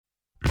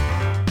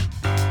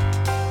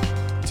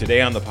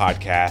Today on the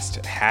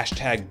podcast,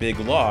 hashtag Big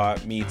Law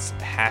meets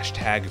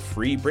hashtag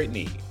Free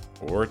Britney.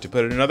 Or to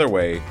put it another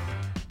way,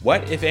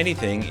 what, if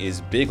anything,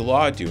 is Big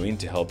Law doing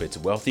to help its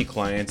wealthy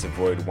clients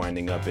avoid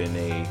winding up in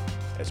a,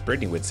 as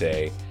Britney would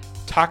say,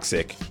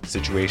 toxic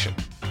situation?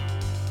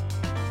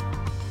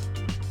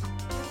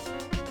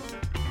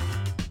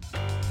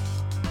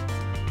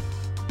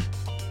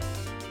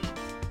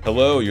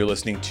 Hello, you're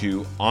listening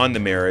to On the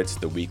Merits,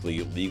 the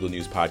weekly legal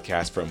news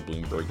podcast from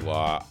Bloomberg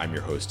Law. I'm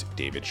your host,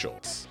 David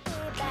Schultz.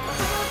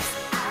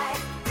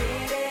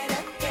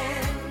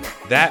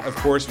 That, of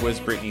course, was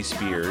Britney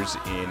Spears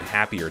in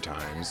happier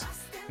times.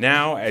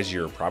 Now, as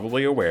you're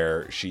probably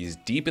aware, she's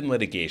deep in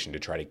litigation to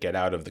try to get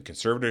out of the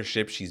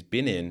conservatorship she's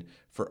been in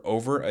for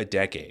over a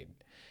decade.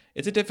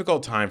 It's a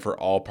difficult time for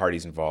all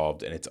parties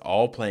involved, and it's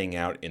all playing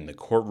out in the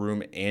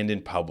courtroom and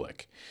in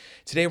public.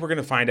 Today, we're going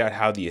to find out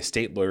how the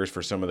estate lawyers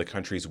for some of the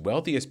country's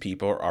wealthiest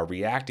people are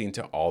reacting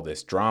to all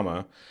this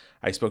drama.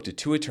 I spoke to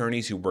two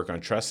attorneys who work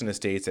on trusts and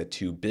estates at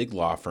two big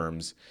law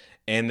firms,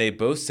 and they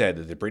both said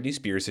that the Britney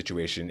Spears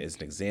situation is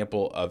an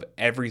example of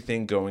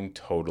everything going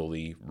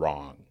totally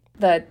wrong.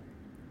 The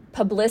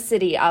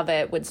publicity of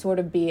it would sort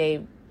of be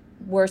a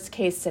worst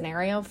case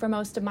scenario for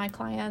most of my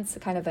clients,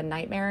 kind of a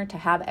nightmare to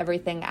have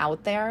everything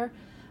out there.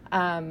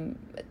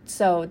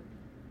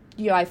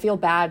 I feel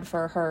bad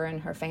for her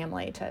and her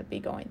family to be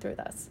going through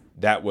this.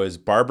 That was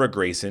Barbara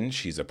Grayson.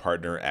 She's a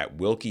partner at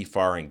Wilkie,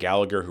 Farr &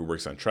 Gallagher who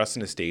works on trusts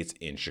and estates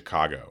in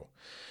Chicago.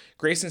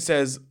 Grayson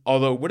says,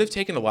 although it would have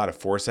taken a lot of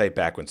foresight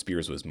back when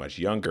Spears was much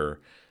younger,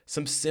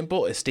 some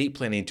simple estate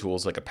planning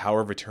tools like a power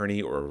of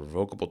attorney or a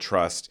revocable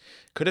trust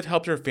could have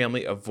helped her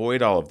family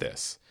avoid all of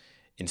this.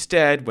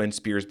 Instead, when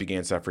Spears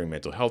began suffering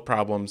mental health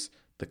problems,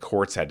 the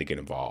courts had to get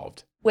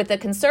involved. With a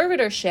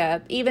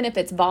conservatorship, even if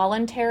it's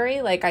voluntary,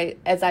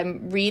 as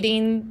I'm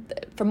reading,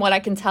 from what I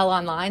can tell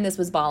online, this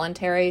was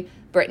voluntary.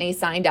 Britney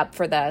signed up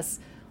for this.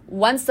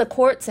 Once the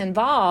court's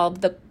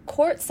involved, the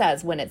court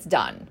says when it's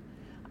done.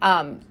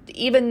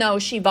 Even though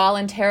she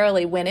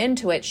voluntarily went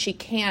into it, she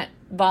can't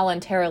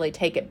voluntarily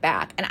take it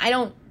back. And I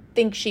don't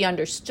think she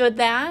understood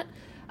that.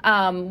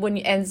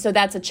 And so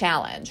that's a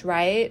challenge,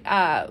 right?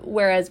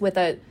 Whereas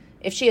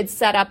if she had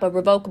set up a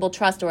revocable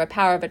trust or a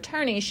power of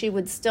attorney, she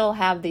would still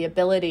have the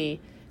ability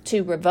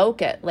to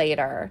revoke it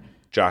later.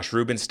 Josh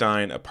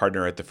Rubenstein, a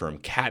partner at the firm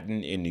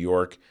Catton in New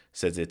York,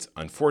 says it's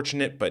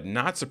unfortunate but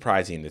not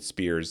surprising that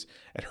Spears,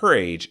 at her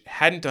age,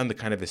 hadn't done the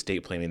kind of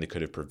estate planning that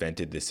could have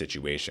prevented this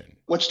situation.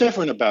 What's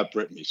different about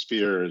Britney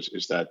Spears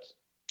is that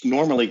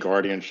normally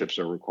guardianships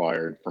are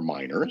required for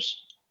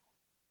minors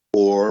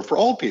or for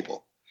old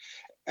people.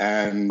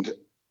 And,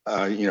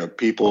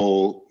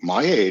 people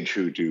my age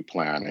who do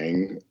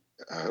planning,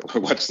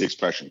 what's the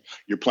expression?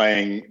 You're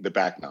playing the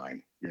back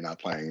nine. You're not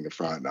playing the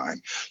front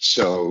nine.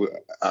 So,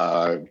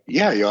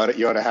 you ought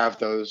to have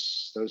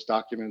those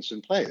documents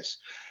in place.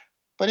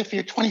 But if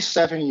you're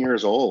 27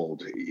 years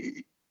old,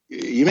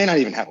 you may not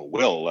even have a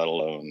will, let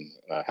alone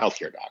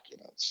healthcare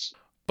documents.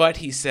 But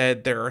he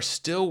said there are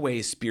still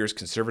ways Spears'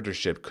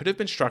 conservatorship could have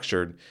been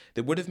structured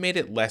that would have made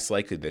it less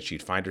likely that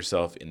she'd find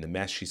herself in the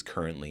mess she's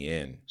currently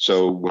in.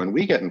 So when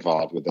we get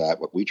involved with that,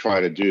 what we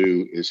try to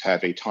do is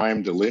have a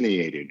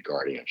time-delineated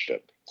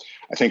guardianship.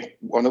 I think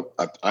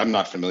I'm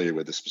not familiar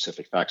with the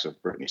specific facts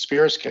of Britney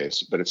Spears'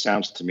 case, but it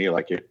sounds to me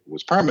like it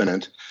was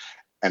permanent,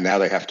 and now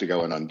they have to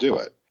go and undo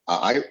it.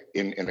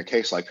 In a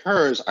case like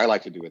hers, I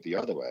like to do it the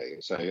other way.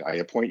 Say, I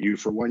appoint you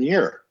for 1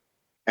 year,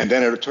 and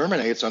then it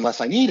terminates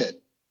unless I need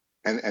it.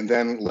 And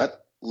then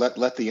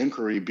let the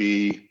inquiry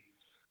be,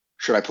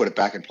 should I put it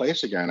back in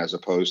place again, as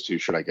opposed to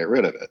should I get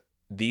rid of it?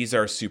 These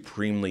are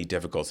supremely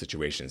difficult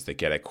situations that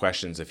get at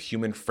questions of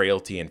human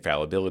frailty and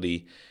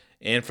fallibility,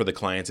 and for the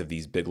clients of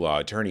these big law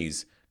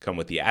attorneys, come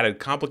with the added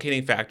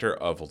complicating factor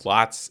of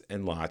lots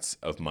and lots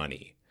of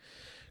money.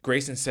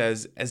 Grayson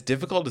says, as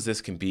difficult as this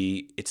can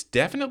be, it's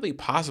definitely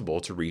possible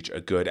to reach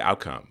a good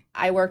outcome.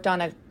 I worked on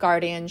a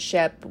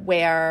guardianship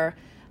where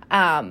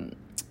an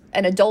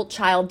adult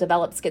child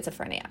developed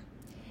schizophrenia.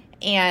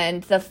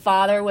 And the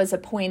father was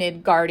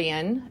appointed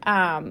guardian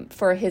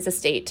for his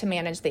estate to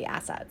manage the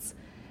assets.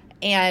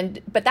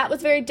 But that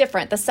was very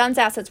different. The son's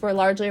assets were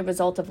largely a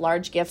result of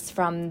large gifts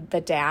from the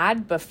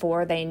dad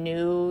before they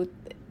knew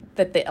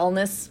that the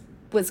illness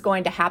was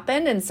going to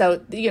happen. And so,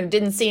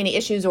 didn't see any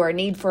issues or a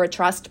need for a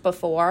trust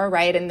before,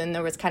 right? And then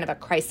there was kind of a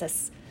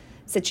crisis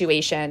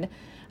situation.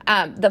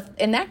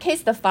 In that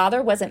case, the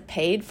father wasn't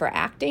paid for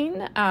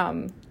acting.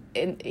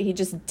 He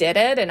just did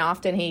it, and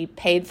often he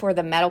paid for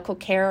the medical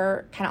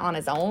care kind of on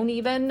his own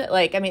even.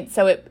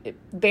 So it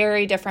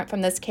very different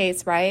from this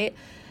case, right?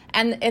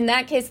 And in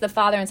that case, the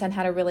father and son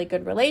had a really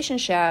good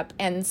relationship,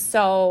 and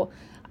so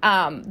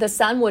the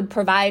son would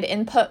provide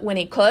input when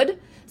he could.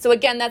 So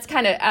again, that's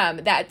kind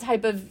of that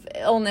type of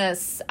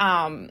illness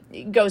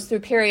goes through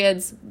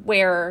periods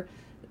where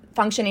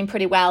functioning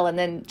pretty well and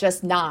then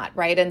just not,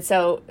 right? And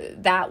so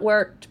that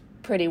worked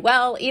pretty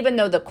well, even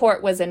though the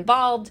court was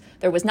involved.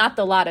 There was not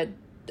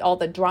all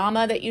the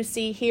drama that you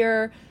see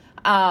here.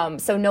 So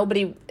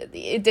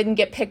it didn't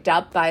get picked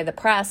up by the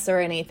press or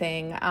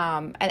anything.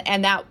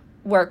 And that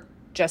worked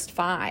just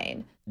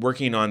fine.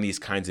 Working on these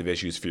kinds of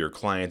issues for your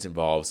clients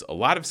involves a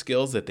lot of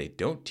skills that they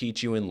don't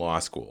teach you in law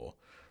school.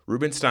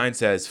 Rubenstein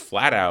says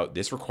flat out,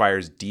 this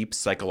requires deep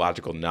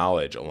psychological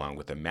knowledge along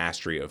with a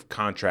mastery of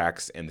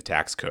contracts and the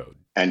tax code.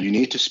 And you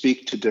need to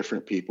speak to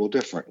different people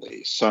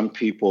differently. Some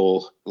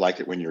people like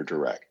it when you're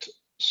direct.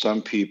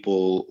 Some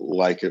people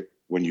like it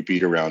when you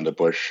beat around the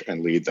bush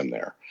and lead them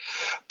there.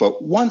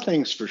 But one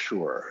thing's for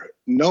sure,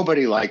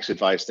 nobody likes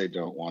advice they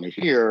don't want to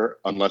hear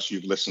unless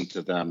you've listened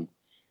to them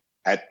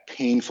at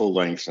painful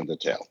lengths and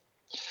detail.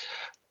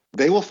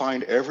 They will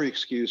find every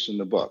excuse in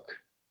the book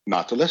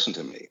not to listen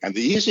to me. And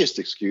the easiest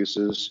excuse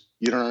is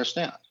you don't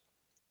understand.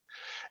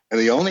 And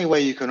the only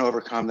way you can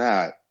overcome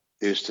that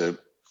is to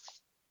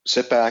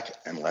sit back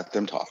and let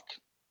them talk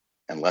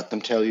and let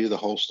them tell you the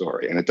whole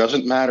story. And it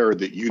doesn't matter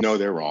that you know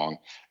they're wrong.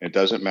 It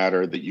doesn't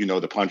matter that you know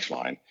the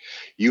punchline.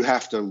 You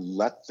have to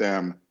let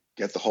them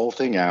get the whole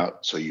thing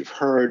out so you've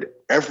heard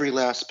every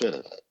last bit of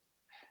it.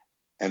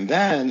 And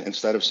then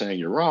instead of saying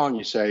you're wrong,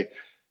 you say,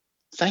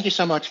 thank you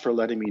so much for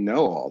letting me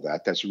know all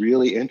that. That's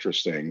really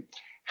interesting.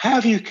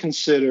 Have you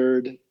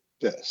considered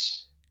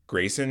this?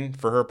 Grayson,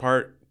 for her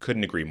part,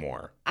 couldn't agree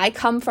more. I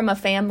come from a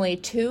family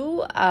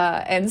too,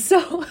 and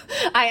so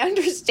I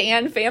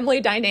understand family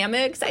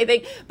dynamics, I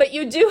think, but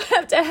you do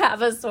have to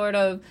have a sort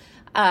of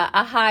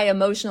a high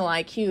emotional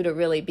IQ to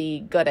really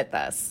be good at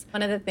this.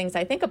 One of the things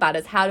I think about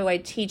is how do I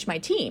teach my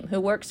team who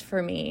works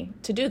for me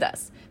to do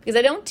this? Because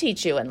I don't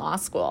teach you in law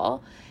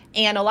school.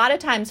 And a lot of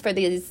times for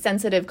these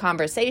sensitive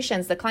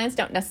conversations, the clients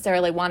don't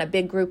necessarily want a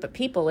big group of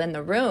people in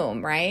the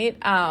room, right?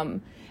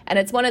 And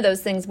it's one of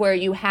those things where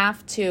you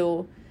have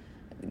to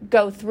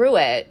go through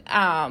it.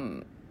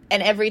 And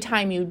every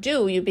time you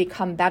do, you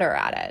become better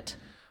at it.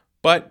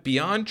 But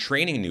beyond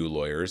training new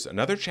lawyers,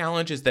 another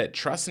challenge is that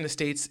trust and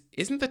estates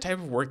isn't the type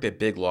of work that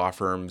big law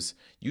firms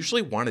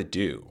usually want to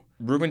do.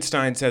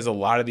 Rubenstein says a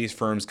lot of these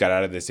firms got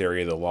out of this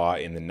area of the law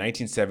in the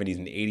 1970s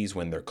and 80s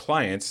when their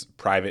clients,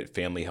 private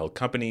family-held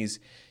companies,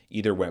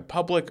 either went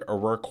public or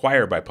were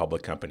acquired by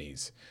public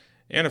companies.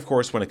 And of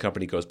course, when a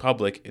company goes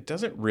public, it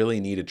doesn't really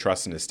need a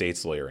trust and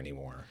estates lawyer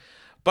anymore.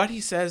 But he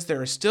says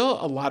there are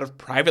still a lot of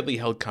privately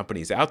held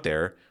companies out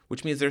there,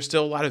 which means there's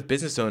still a lot of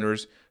business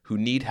owners who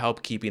need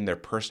help keeping their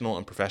personal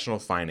and professional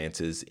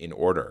finances in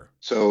order.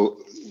 So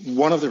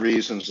one of the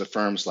reasons that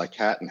firms like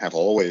Catton have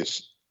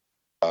always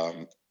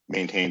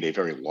maintained a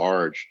very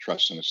large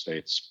trust and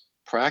estates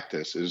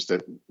practice is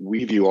that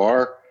we view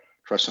our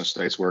trust and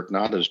estates work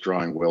not as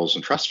drawing wills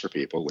and trusts for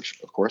people, which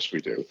of course we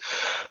do,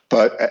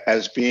 but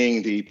as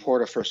being the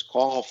port of first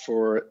call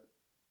for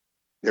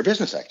their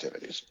business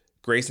activities.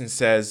 Grayson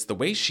says the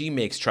way she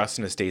makes trust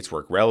and estates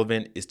work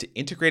relevant is to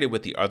integrate it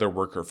with the other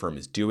work her firm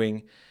is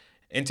doing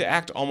and to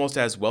act almost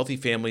as wealthy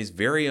families'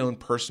 very own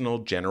personal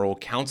general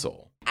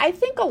counsel. I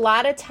think a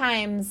lot of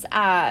times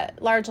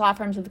large law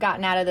firms have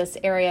gotten out of this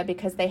area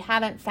because they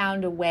haven't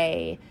found a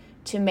way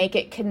to make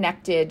it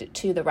connected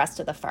to the rest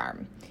of the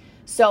firm.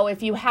 So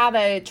if you have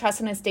a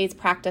trust and estates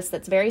practice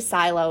that's very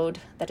siloed,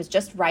 that is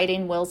just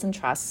writing wills and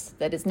trusts,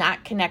 that is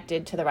not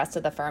connected to the rest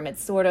of the firm,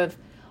 it's sort of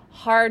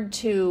hard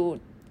to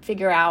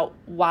figure out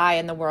why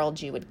in the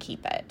world you would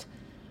keep it.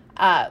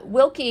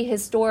 Wilkie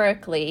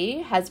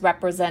historically has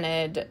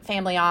represented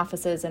family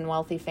offices and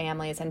wealthy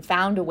families and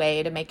found a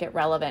way to make it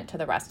relevant to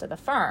the rest of the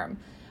firm.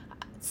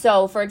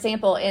 So, for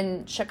example,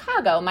 in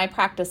Chicago, my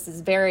practice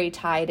is very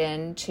tied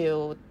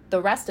into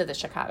the rest of the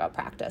Chicago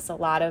practice. A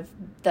lot of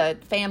the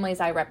families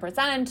I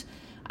represent,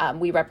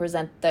 we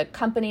represent the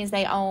companies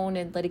they own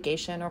in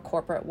litigation or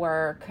corporate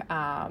work,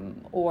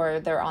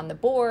 or they're on the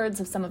boards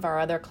of some of our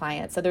other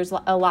clients. So there's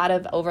a lot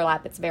of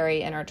overlap. It's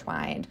very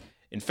intertwined.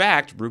 In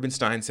fact,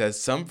 Rubenstein says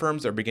some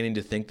firms are beginning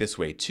to think this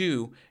way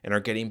too and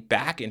are getting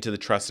back into the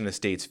trust and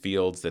estates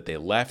fields that they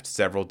left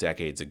several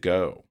decades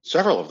ago.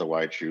 Several of the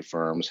white shoe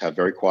firms have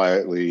very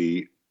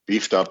quietly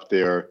beefed up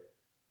their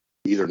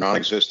either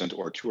non-existent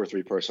or 2 or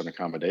 3 person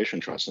accommodation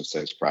trust and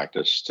estates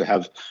practice to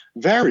have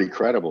very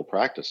credible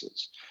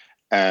practices.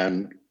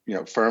 And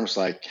firms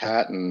like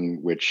Catton,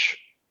 which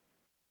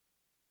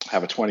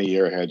have a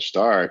 20-year head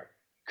start,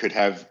 could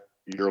have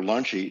your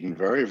lunch eaten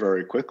very,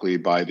 very quickly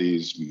by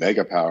these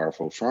mega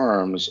powerful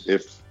firms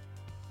if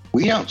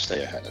we don't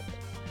stay ahead of it.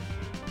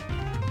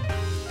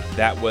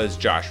 That was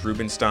Josh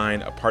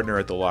Rubenstein, a partner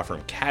at the law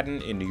firm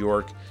Catton in New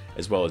York,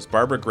 as well as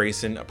Barbara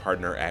Grayson, a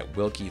partner at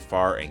Wilkie,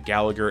 Farr &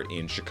 Gallagher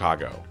in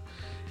Chicago.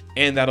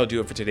 And that'll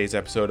do it for today's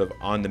episode of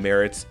On the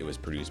Merits. It was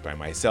produced by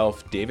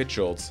myself, David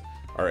Schultz.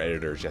 Our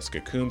editor is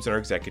Jessica Coombs, and our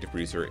executive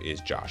producer is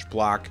Josh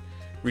Block.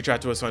 Reach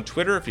out to us on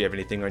Twitter if you have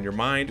anything on your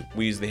mind.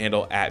 We use the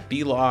handle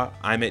 @BLaw.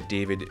 I'm at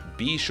David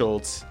B.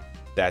 Schultz.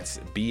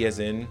 That's B as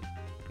in,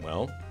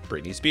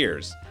 Britney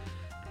Spears.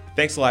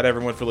 Thanks a lot,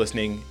 everyone, for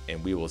listening,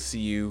 and we will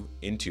see you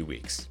in 2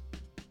 weeks.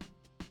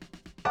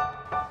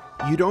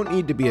 You don't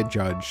need to be a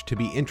judge to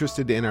be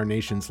interested in our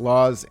nation's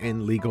laws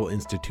and legal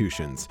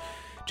institutions.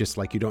 Just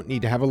like you don't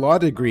need to have a law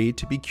degree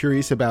to be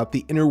curious about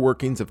the inner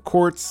workings of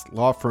courts,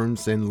 law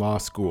firms, and law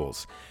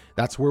schools.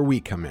 That's where we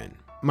come in.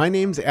 My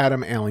name's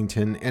Adam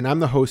Allington, and I'm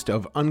the host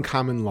of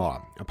Uncommon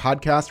Law, a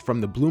podcast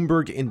from the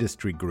Bloomberg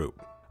Industry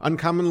Group.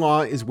 Uncommon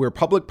Law is where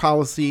public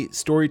policy,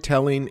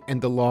 storytelling,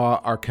 and the law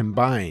are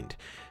combined.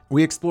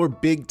 We explore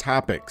big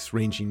topics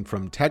ranging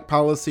from tech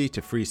policy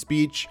to free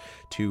speech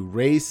to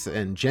race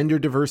and gender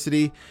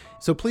diversity,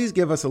 so please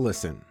give us a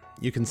listen.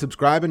 You can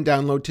subscribe and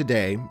download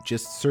today.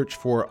 Just search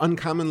for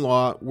Uncommon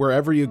Law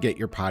wherever you get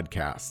your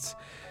podcasts.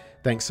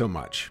 Thanks so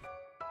much.